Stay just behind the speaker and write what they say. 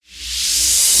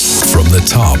the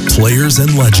top players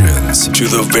and legends to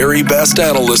the very best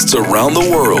analysts around the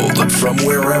world from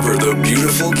wherever the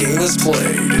beautiful game is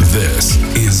played. This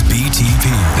is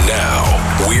BTP. Now,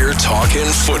 we're talking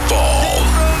football.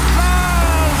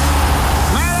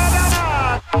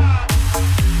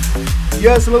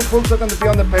 Yes, hello folks, welcome to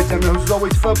Beyond the Pitch. I'm your host as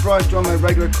always, Phil Bryce, joined by my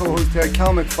regular co-host here,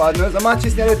 Cal McFadden. The match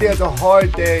the other day was a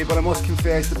hard day, but I must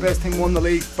confess, the best team won the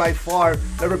league by far.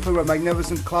 Liverpool were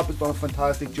magnificent. Klopp has done a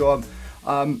fantastic job.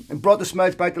 And brought the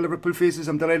smiles back to Liverpool faces.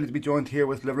 I'm delighted to be joined here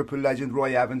with Liverpool legend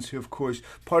Roy Evans, who of course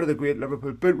part of the great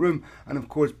Liverpool boot room, and of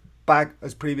course back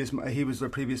as he was their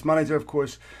previous manager, of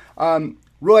course.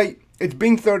 Roy, it's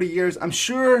been 30 years. I'm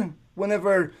sure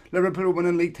whenever Liverpool were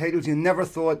winning league titles, you never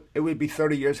thought it would be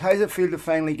 30 years. How does it feel to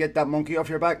finally get that monkey off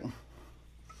your back?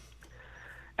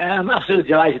 I'm absolutely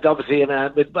delighted, obviously, and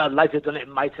I'd like to have done it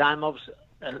in my time, obviously,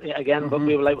 again. But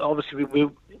we were like, obviously, we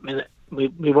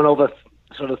won over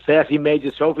sort of 30 major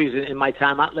trophies in my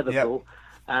time at Liverpool.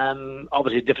 Yep.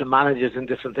 Obviously, different managers and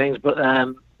different things, but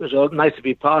it was nice to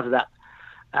be part of that.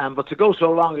 But to go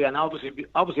so long again, obviously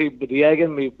with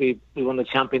Jurgen, we won the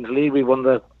Champions League, we won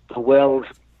the World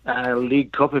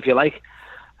League Cup, if you like.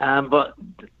 But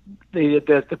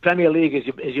the Premier League is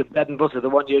your bread and butter, the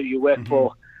one you work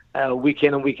for week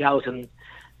in and week out, and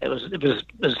it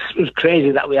was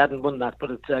crazy that we hadn't won that,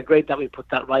 but it's great that we put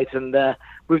that right, and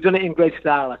we've done it in great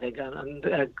style, I think,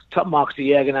 and top marks to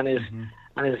Jurgen and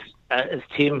his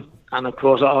team, and of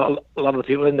course a lot of the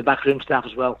people in the backroom staff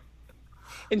as well.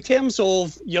 In terms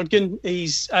of Jurgen,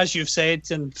 he's, as you've said,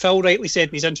 and Phil rightly said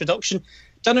in his introduction,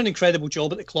 done an incredible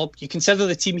job at the club. You consider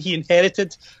the team he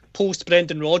inherited post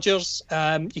Brendan Rodgers.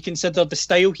 You consider the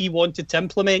style he wanted to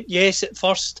implement. Yes, at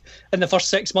first, in the first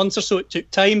 6 months or so, it took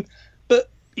time, but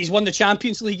he's won the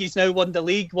Champions League. He's now won the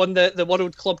league, won the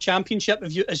World Club Championship,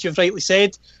 as you've rightly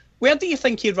said. Where do you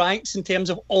think he ranks in terms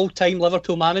of all-time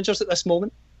Liverpool managers at this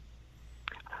moment?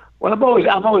 Well, I'm always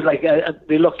like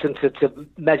reluctant to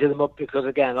measure them up because,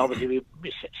 again, obviously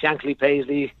Shankly,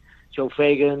 Paisley, Joe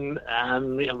Fagan,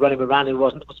 Ronnie Moran, who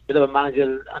was a bit of a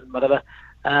manager and whatever,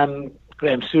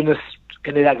 Graham Souness,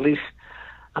 Kenny Dalglish.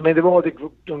 I mean, they've all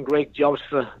done great jobs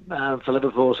for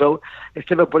Liverpool. So it's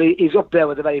difficult, but he's up there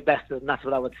with the very best, and that's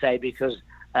what I would say, because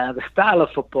the style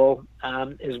of football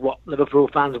is what Liverpool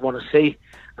fans want to see,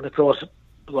 and of course,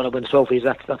 we want to win trophies.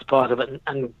 That's part of it,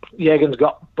 and Jurgen's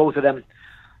got both of them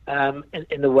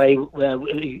in the way where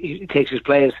he takes his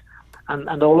players,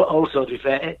 and also, to be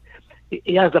fair,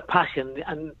 he has the passion,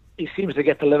 and he seems to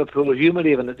get the Liverpool humour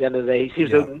even at the end of the day. He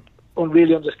seems to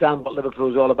really understand what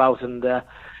Liverpool's all about, and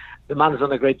the man's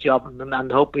done a great job,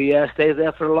 and hope he stays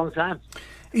there for a long time.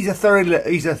 He's a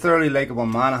thoroughly likeable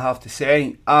man, I have to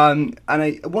say. One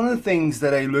of the things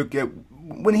that I look at,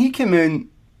 when he came in,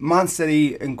 Man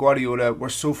City and Guardiola were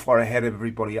so far ahead of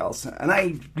everybody else, and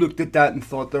I looked at that and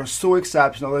thought they're so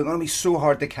exceptional, they're going to be so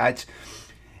hard to catch.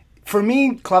 For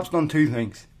me, Klopp's done two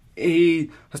things.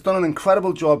 He has done an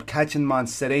incredible job catching Man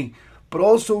City, but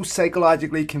also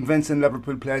psychologically convincing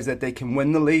Liverpool players that they can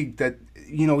win the league, that,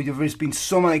 you know, there's been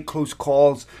so many close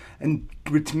calls, and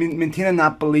maintaining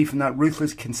that belief and that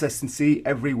ruthless consistency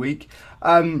every week.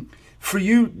 For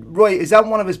you, Roy, is that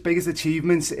one of his biggest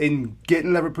achievements in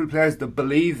getting Liverpool players to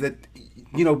believe that,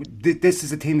 you know, this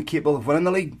is a team capable of winning the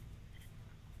league?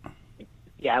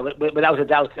 Yeah, without a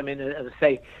doubt. I mean, as I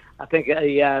say, I think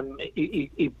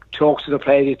he talks to the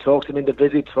players, he talks to them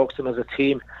individually, he talks to them as a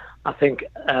team. I think,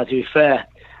 to be fair,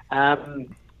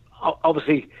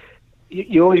 obviously,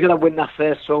 you're always going to win that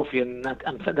first trophy, and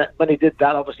when he did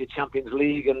that, obviously Champions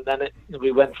League, and then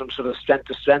we went from sort of strength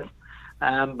to strength.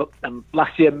 But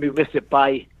last year we missed it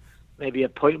by maybe a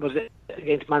point, was it,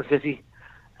 against Man City?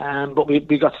 But we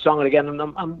got stronger again.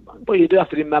 But you do have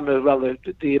to remember as well,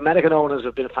 the American owners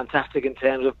have been fantastic in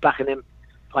terms of backing him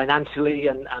financially,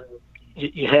 and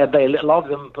you hear very little of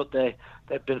them, but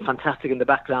they've been fantastic in the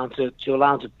background to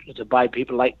allow him to buy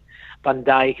people like Van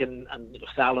Dijk and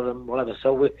Salah and whatever.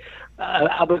 So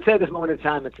I would say at this moment in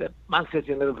time, it's Man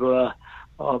City and Liverpool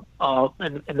are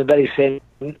in the very same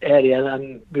area,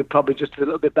 and we're probably just a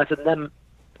little bit better than them.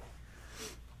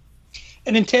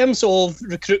 And in terms of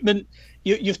recruitment,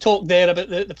 you've talked there about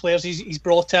the players he's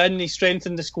brought in, he's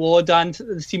strengthened the squad and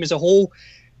the team as a whole.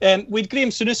 We had Graham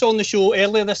Souness on the show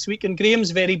earlier this week, and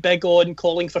Graham's very big on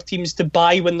calling for teams to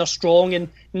buy when they're strong and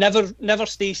never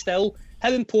stay still.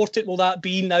 How important will that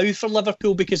be now for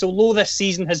Liverpool? Because although this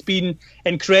season has been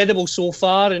incredible so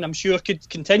far, and I'm sure could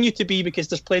continue to be because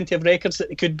there's plenty of records that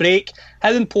they could break,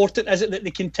 how important is it that they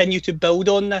continue to build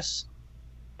on this?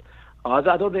 I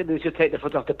don't think they should take the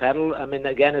foot off the pedal. I mean,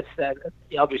 again, it's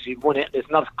obviously won it.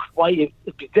 It's not quite.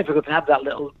 It'd be difficult to have that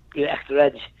little extra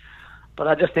edge. But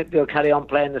I just think they'll carry on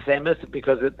playing the same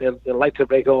because they'll like to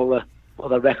break all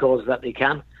the records that they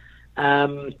can.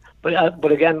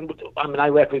 But again, I mean, I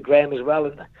work with Graham as well,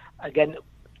 and again,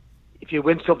 if you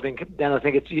win something, then I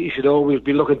think you should always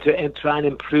be looking to try and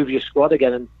improve your squad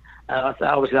again, and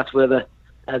obviously that's where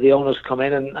the owners come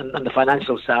in and the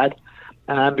financial side,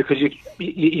 because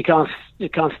you can't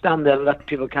stand there and let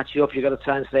people catch you up. You've got to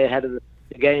try and stay ahead of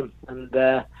the game, and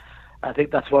I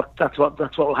think that's what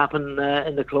will happen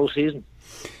in the close season.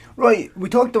 Right, we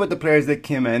talked about the players that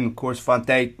came in, of course, Van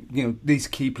Dijk, these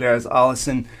key players,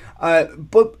 Alisson.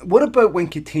 But what about when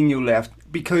Coutinho left?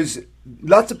 Because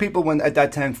lots of people at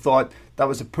that time thought that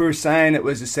was a poor sign. It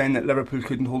was a sign that Liverpool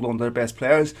couldn't hold on to their best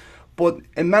players. But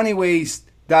in many ways,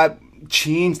 that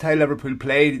changed how Liverpool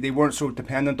played. They weren't so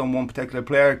dependent on one particular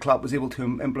player. Klopp was able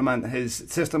to implement his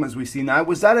system as we see now.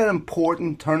 Was that an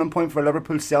important turning point for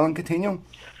Liverpool selling Coutinho?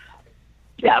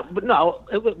 Yeah, but no,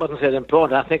 it wasn't so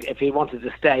important. I think if he wanted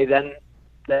to stay, then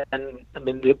I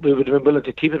mean, we would have been willing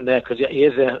to keep him there because he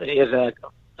is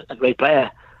a great player.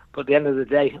 But at the end of the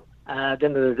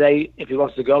day, if he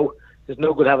wants to go, it's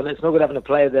no good having a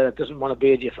player there that doesn't want to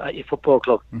be at your football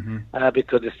club,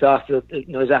 because it starts to,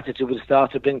 his attitude would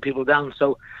start to bring people down.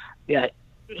 So, yeah,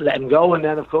 let him go, and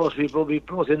then of course we will be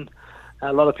brought in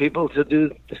a lot of people to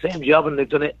do the same job, and they've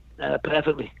done it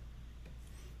perfectly.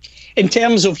 In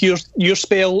terms of your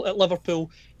spell at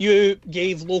Liverpool, you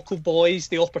gave local boys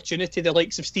the opportunity, the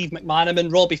likes of Steve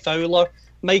McManaman, Robbie Fowler,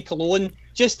 Michael Owen.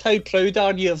 Just how proud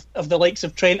are you of the likes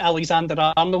of Trent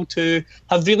Alexander-Arnold, who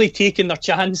have really taken their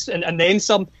chance and then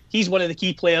some? He's one of the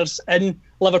key players in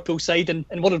Liverpool's side and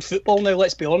world football now,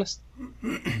 let's be honest.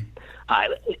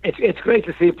 It's great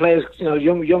to see players,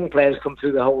 young players come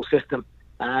through the whole system.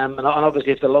 And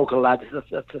obviously it's the local lads, that's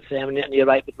the same. And you're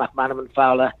right with McManaman,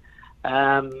 Fowler,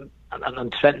 and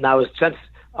Trent now. Trent's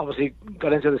obviously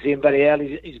got into the scene very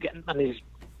early.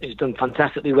 He's done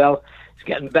fantastically well. He's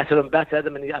getting better and better. I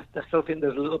mean, I still think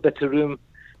there's a little bit of room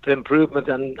for improvement,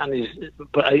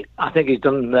 but I think he's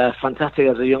done fantastic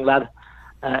as a young lad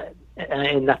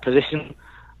in that position.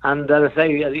 And as I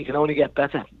say, he can only get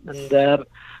better. And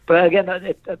but again,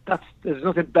 there's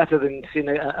nothing better than seeing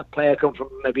a player come from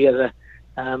maybe as a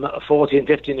 14,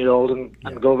 15-year-old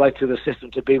and go right through the system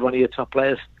to be one of your top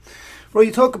players. Well,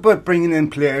 you talk about bringing in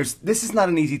players. This is not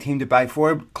an easy team to buy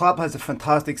for. Klopp has a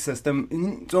fantastic system.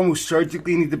 It's almost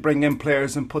surgically need to bring in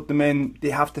players and put them in.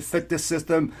 They have to fit this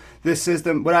system.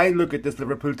 When I look at this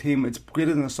Liverpool team, it's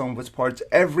greater than the sum of its parts.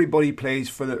 Everybody plays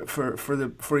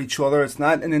for each other. It's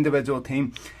not an individual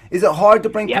team. Is it hard to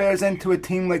bring players into a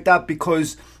team like that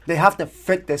because they have to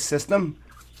fit this system?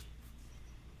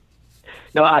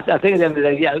 No, I think at the end of the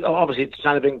day, obviously it's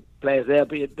trying to bring players there,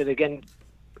 but again,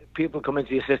 people come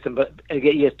into your system. But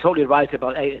again, you're totally right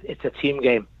about it's a team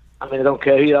game. I mean, I don't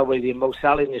care who you are, whether you're Mo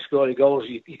Salah and you score your goals,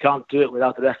 you can't do it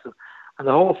without the rest of them. And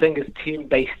the whole thing is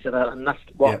team-based, and that's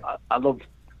what I love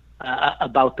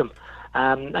about them.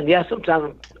 And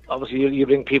sometimes, obviously, you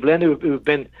bring people in who've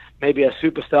been maybe a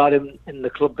superstar in the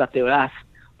club that they were at,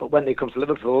 but when they come to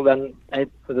Liverpool, then they're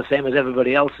the same as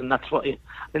everybody else, and that's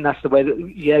that's the way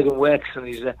that Jurgen works.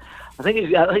 And I think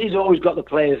he's always got the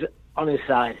players on his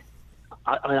side.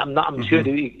 I'm sure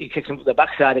he kicks them to the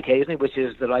backside occasionally, which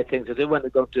is the right thing to do when they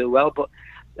don't do well. But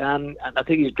I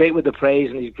think he's great with the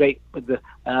praise, and he's great with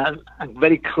and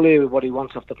very clear with what he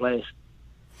wants off the players.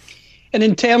 And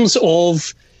in terms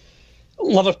of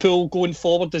Liverpool going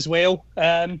forward as well,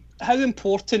 how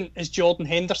important is Jordan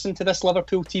Henderson to this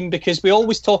Liverpool team? Because we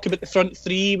always talk about the front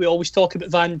three, we always talk about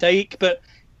Van Dijk, but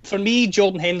for me,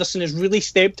 Jordan Henderson has really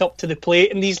stepped up to the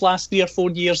plate in these last 3 or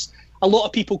 4 years. A lot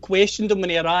of people questioned him when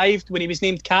he arrived, when he was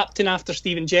named captain after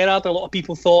Steven Gerrard. A lot of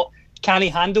people thought, can he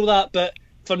handle that? But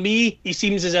for me, he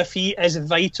seems as if he is a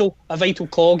vital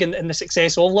cog in the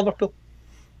success of Liverpool.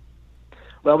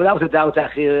 Well, without a doubt,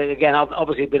 actually, again, I've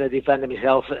obviously been a defender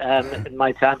myself in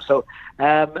my time. So,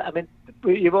 I mean,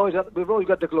 we've always got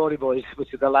the glory boys,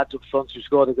 which are the lads up front who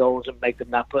score the goals and make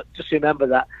them that. But just remember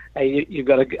that you've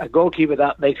got a goalkeeper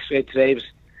that makes straight saves,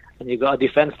 and you've got a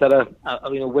defence that are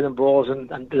winning balls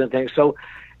and doing things. So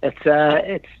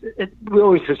we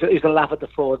always used to laugh at the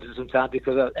forwards sometimes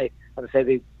because, as I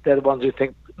say, they're the ones who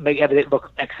make everything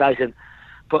look exciting.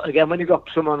 But again, when you've got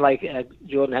someone like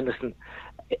Jordan Henderson,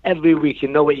 every week you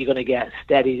know what you're going to get.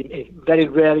 Steady. Very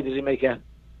rarely does he make a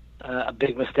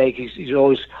big mistake. He's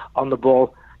always on the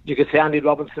ball. You could say Andy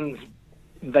Robertson's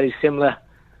in very similar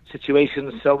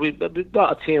situations. So we've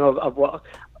got a team of what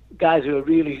guys who are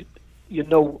really, you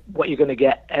know what you're going to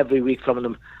get every week from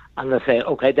them. And they say,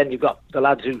 okay, then you've got the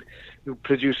lads who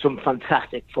produce some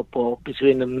fantastic football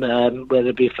between them, whether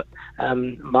it be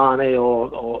Mane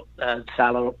or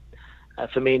Salah.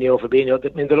 Firmino, Fabinho.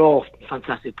 I mean, they're all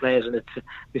fantastic players, and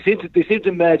they seem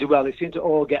to merge well. They seem to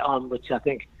all get on, which I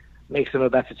think makes them a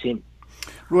better team.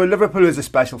 Roy, Liverpool is a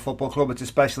special football club. It's a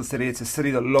special city. It's a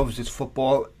city that loves its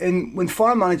football. And when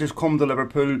foreign managers come to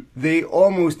Liverpool, they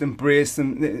almost embrace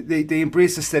them. They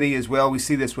embrace the city as well. We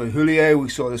see this with Julio. We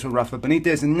saw this with Rafa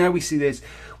Benitez. And now we see this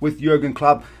with Jurgen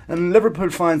Klopp. And Liverpool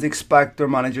fans expect their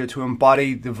manager to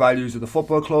embody the values of the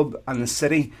football club and the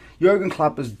city. Jurgen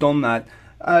Klopp has done that.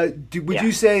 Would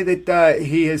you say that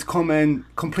he has come in,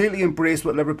 completely embraced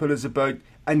what Liverpool is about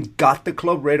and got the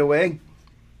club right away?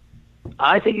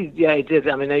 I think, he did.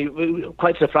 I mean,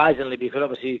 quite surprisingly, because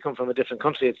obviously he come from a different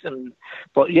country.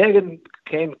 But Jurgen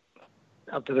came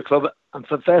up to the club, and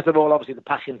first of all, obviously the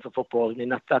passion for football. I mean,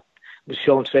 that was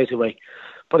shown straight away.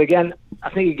 But again, I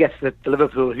think he gets the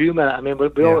Liverpool humour. I mean,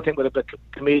 we all think we're a bit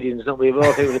comedians, don't we? We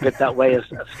all think we're a bit that way as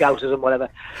scousers and whatever.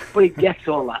 But he gets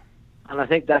all that, and I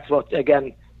think that's what,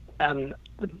 again,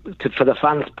 for the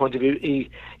fans' point of view,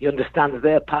 he understands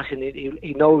their passion.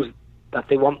 He knows that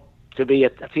they want to be a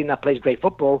team that plays great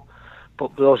football,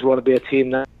 but we also want to be a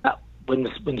team that wins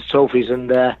trophies, and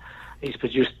he's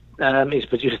produced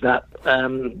that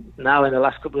now in the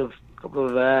last couple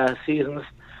of seasons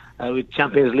with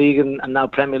Champions League and now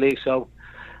Premier League. So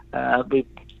we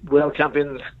World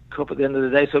Champions Cup at the end of the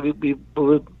day. So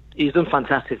he's done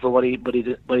fantastic for what he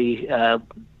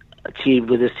achieved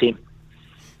with his team.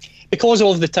 Because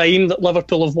of the time that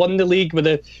Liverpool have won the league with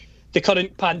the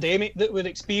current pandemic that we're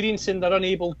experiencing, they're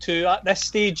unable to, at this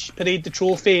stage, parade the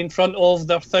trophy in front of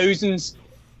their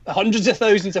hundreds of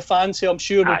thousands of fans who I'm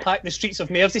sure will pack the streets of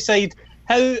Merseyside.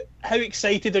 How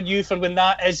excited are you for when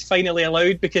that is finally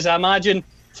allowed? Because I imagine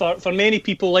for many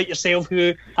people like yourself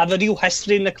who have a real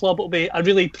history in the club, it'll be a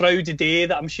really proud day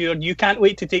that I'm sure you can't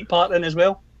wait to take part in as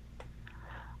well.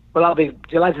 Well, I'll be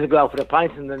delighted to go out for a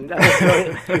pint and then the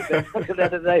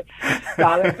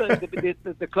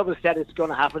club has said it's going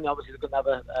to happen. Obviously, they're going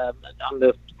to have on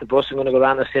the bus and going to go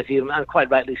around the city, and quite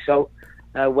rightly so.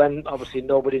 When obviously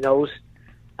nobody knows,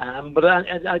 but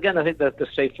again, I think they're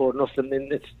straightforward enough. I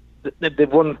mean,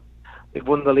 they've won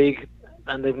the league,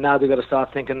 and they've got to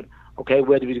start thinking, okay,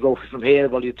 where do we go from here?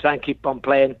 Well, you try and keep on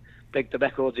playing, break the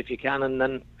records if you can, and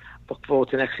then look forward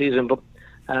to next season. But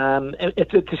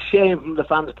it's a shame from the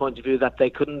fans' point of view that they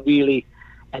couldn't really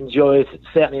enjoy it,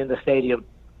 certainly in the stadium.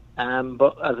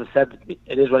 But as I said,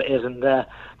 it is what it is. And the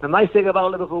nice thing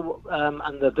about Liverpool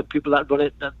and the people that run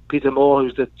it, Peter Moore,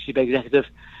 who's the chief executive,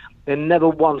 they never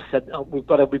once said, "Oh, we've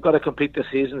got to complete the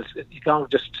season. You can't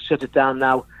just shut it down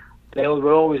now." They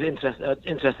were always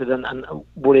interested and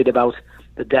worried about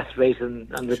the death rate and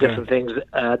the different things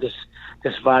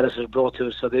this virus has brought to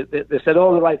us. So they said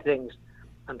all the right things.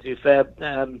 And to be fair,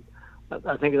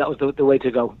 I think that was the way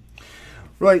to go.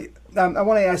 Right, I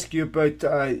want to ask you about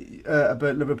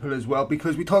Liverpool as well,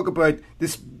 because we talk about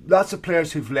this. Lots of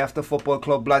players who've left the football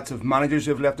club, lots of managers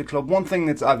who've left the club. One thing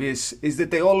that's obvious is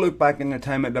that they all look back in their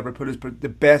time at Liverpool as the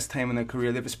best time in their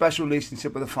career. They have a special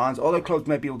relationship with the fans. Other clubs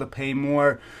might be able to pay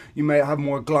more. You might have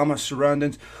more glamorous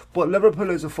surroundings, but Liverpool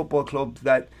is a football club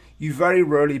that you very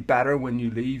rarely batter when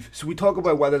you leave. So we talk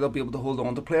about whether they'll be able to hold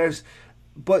on to players,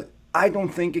 but I don't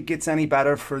think it gets any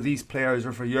better for these players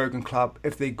or for Jurgen Klopp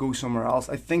if they go somewhere else.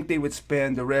 I think they would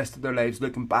spend the rest of their lives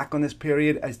looking back on this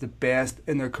period as the best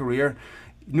in their career,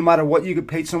 no matter what you get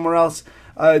paid somewhere else.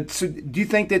 So do you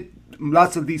think that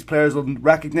lots of these players will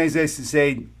recognise this and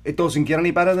say it doesn't get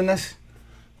any better than this?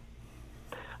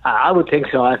 I would think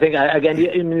so. I think,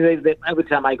 again, every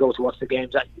time I go to watch the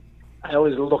games, I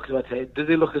always look at it. Do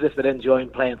they look as if they're enjoying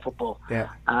playing football? Yeah.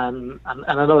 And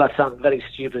I know that sounds very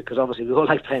stupid because obviously we all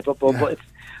like playing football, but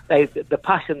it's the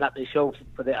passion that they show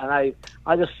for it. And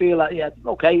I just feel like,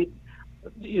 okay,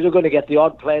 you're going to get the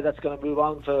odd player that's going to move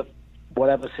on for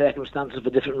whatever circumstances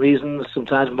for different reasons.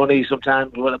 Sometimes money,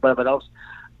 sometimes whatever else.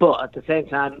 But at the same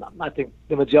time, I think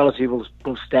the majority will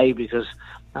stay because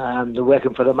they're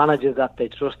working for the manager that they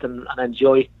trust and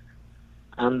enjoy,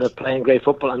 and they're playing great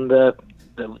football and the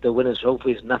winners'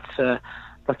 trophies, and that's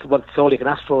all you can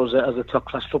ask for as a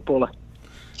top-class footballer.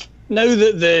 Now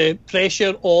that the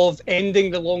pressure of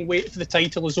ending the long wait for the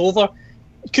title is over,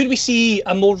 could we see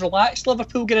a more relaxed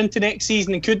Liverpool get into next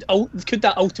season, and could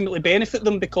that ultimately benefit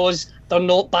them because they're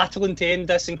not battling to end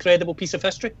this incredible piece of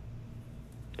history?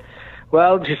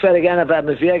 Well, to be fair again,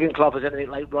 if Jurgen Klopp is anything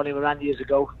like Ronnie Moran years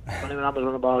ago, Ronnie Moran was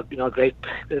one of our great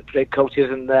coaches,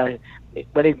 and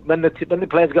when the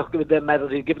players got with their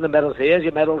medals, he'd give them the medals. Here's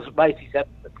your medals, right? He said,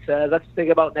 let's think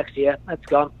about next year. That's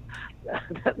gone.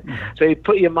 So you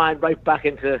put your mind right back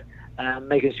into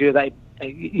making sure that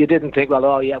you didn't think,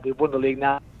 well, we've won the league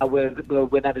now, we'll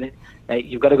win everything.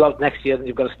 You've got to go out next year and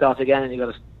you've got to start again, and you've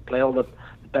got to play all the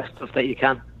best stuff that you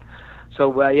can.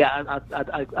 So I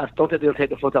don't think they'll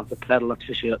take the foot off the pedal, that's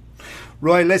for sure.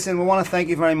 Roy, listen, we want to thank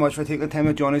you very much for taking the time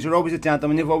to join us. You're always a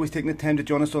gentleman. You've always taken the time to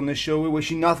join us on this show. We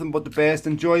wish you nothing but the best.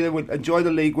 Enjoy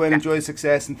the league win, enjoy the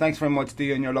success, and thanks very much to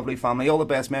you and your lovely family. All the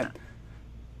best, mate.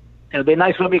 It'll be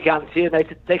nice when we can. See you, mate.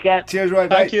 Take care. Cheers, Roy.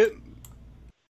 Thank you.